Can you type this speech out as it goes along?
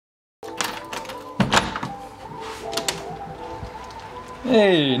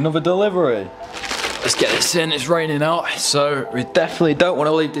Hey, another delivery. Let's get this in, it's raining out, so we definitely don't want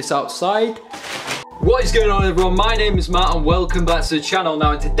to leave this outside. What is going on, everyone? My name is Matt and welcome back to the channel.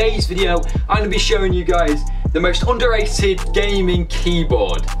 Now in today's video, I'm going to be showing you guys the most underrated gaming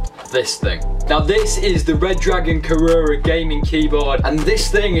keyboard. This thing. Now this is the REDRAGON Karura gaming keyboard, and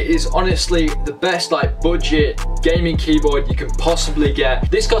this thing is honestly the best budget gaming keyboard you can possibly get.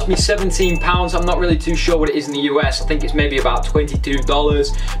 This cost me £17. I'm not really too sure what it is in the US. I think it's maybe about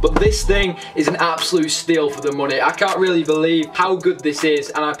 $22, but this thing is an absolute steal for the money. I can't really believe how good this is,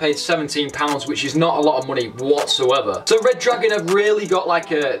 and I paid £17, which is not a lot of money whatsoever. So REDRAGON have really got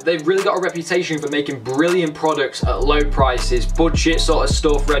they've really got a reputation for making brilliant products at low prices, budget sort of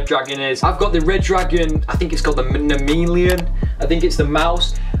stuff. REDRAGON is. I've got the REDRAGON, I think it's called the Namelian, I think it's the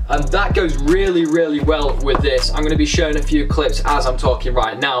mouse, and that goes really, really well with this. I'm going to be showing a few clips as I'm talking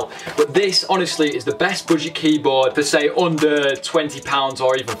right now, but this honestly is the best budget keyboard for say under £20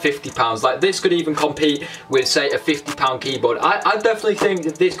 or even £50. Like this could even compete with say a £50 keyboard. I definitely think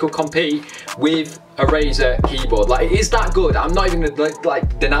that this could compete with a Razer keyboard. Like it is that good. I'm not even gonna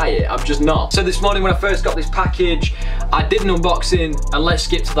deny it. I'm just not. So this morning when I first got this package, I did an unboxing, and let's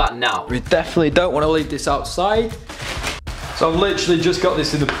skip to that now. We definitely don't want to leave this outside. So I've literally just got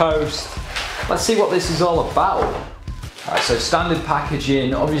this in the post. Let's see what this is all about. Alright, so standard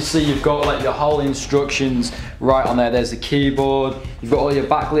packaging. Obviously you've got your whole instructions right on there. There's the keyboard. You've got all your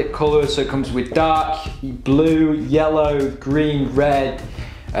backlit colours, so it comes with dark blue, yellow, green, red,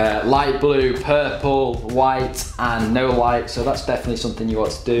 light blue, purple, white, and no light. So that's definitely something you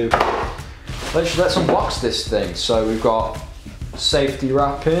want to do. Let's unbox this thing. So we've got safety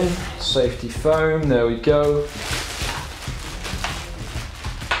wrapping, safety foam, there we go.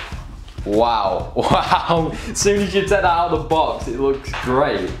 Wow, wow, as soon as you take that out of the box, it looks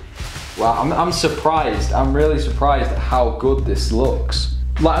great. Wow, I'm surprised, I'm really surprised at how good this looks.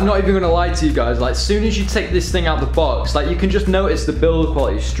 I'm not even gonna lie to you guys, as soon as you take this thing out of the box, you can just notice the build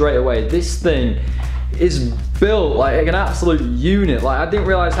quality straight away. This thing is built like an absolute unit. I didn't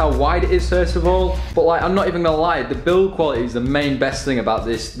realize how wide it is first of all, but I'm not even gonna lie, the build quality is the main best thing about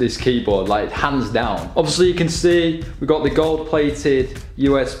this keyboard, hands down. Obviously you can see we've got the gold plated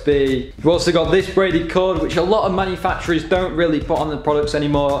USB. We've also got this braided cord, which a lot of manufacturers don't really put on the products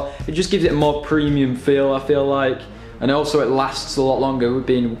anymore. It just gives it a more premium feel, I feel like. And also it lasts a lot longer with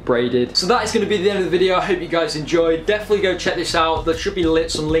being braided. So that is going to be the end of the video. I hope you guys enjoyed. Definitely go check this out. There should be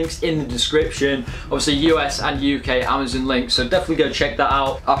some links in the description. Obviously US and UK Amazon links, so definitely go check that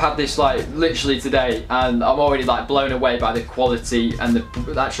out. I've had this literally today, and I'm already blown away by the quality and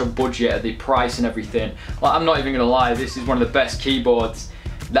the actual budget, the price and everything. I'm not even gonna lie, this is one of the best keyboards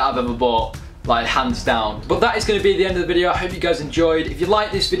that I've ever bought. Hands down. But that is going to be the end of the video. I hope you guys enjoyed. If you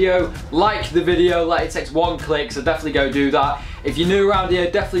like this video, like the video. It takes one click, so definitely go do that. If you're new around here,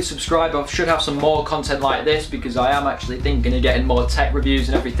 definitely subscribe. I should have some more content like this, because I am actually thinking of getting more tech reviews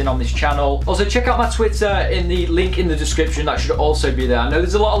and everything on this channel. Also, check out my Twitter in the link in the description. That should also be there. I know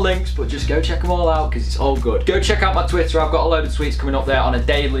there's a lot of links, but just go check them all out, because it's all good. Go check out my Twitter. I've got a load of tweets coming up there on a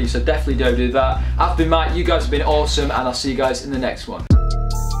daily, so definitely do that. I've been Matt. You guys have been awesome, and I'll see you guys in the next one.